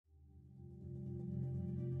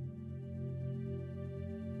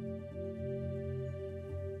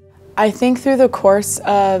I think through the course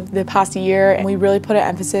of the past year, we really put an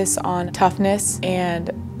emphasis on toughness and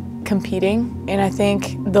competing. And I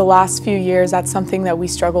think the last few years, that's something that we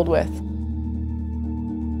struggled with.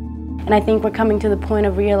 And I think we're coming to the point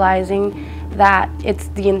of realizing that it's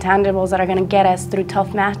the intangibles that are going to get us through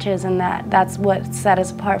tough matches, and that's what set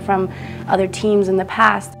us apart from other teams in the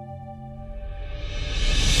past.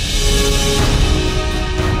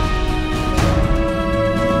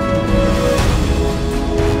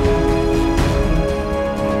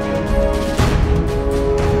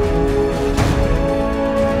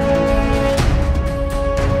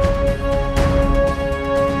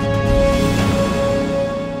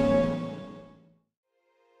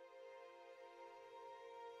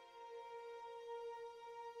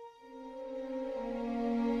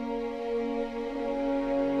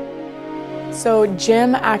 So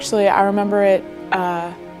gym, actually, I remember it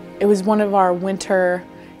was one of our winter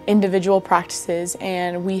individual practices,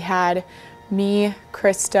 and we had me,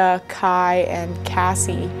 Krista, Kai, and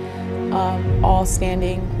Cassie all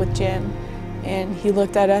standing with Jim. And he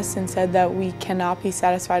looked at us and said that we cannot be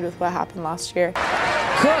satisfied with what happened last year.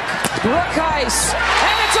 Cook, Brooke Ice,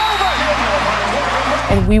 and it's over!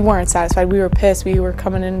 And we weren't satisfied. We were pissed. We were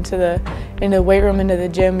coming into the weight room, into the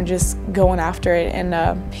gym, just going after it. And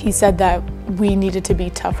he said that we needed to be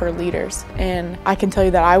tougher leaders. And I can tell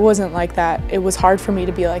you that I wasn't like that. It was hard for me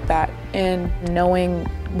to be like that. And knowing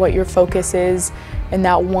what your focus is in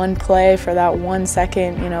that one play for that 1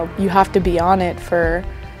 second, you have to be on it for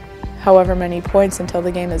however many points until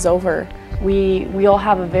the game is over. We all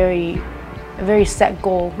have a very set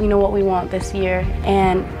goal. We know what we want this year,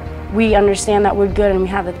 and we understand that we're good and we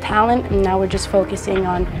have the talent, and now we're just focusing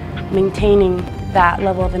on maintaining that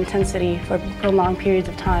level of intensity for prolonged periods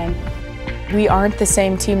of time. We aren't the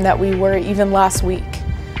same team that we were even last week.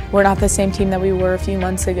 We're not the same team that we were a few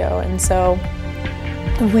months ago, and so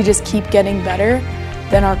if we just keep getting better,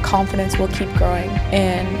 then our confidence will keep growing,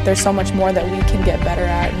 and there's so much more that we can get better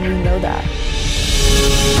at, and we know that.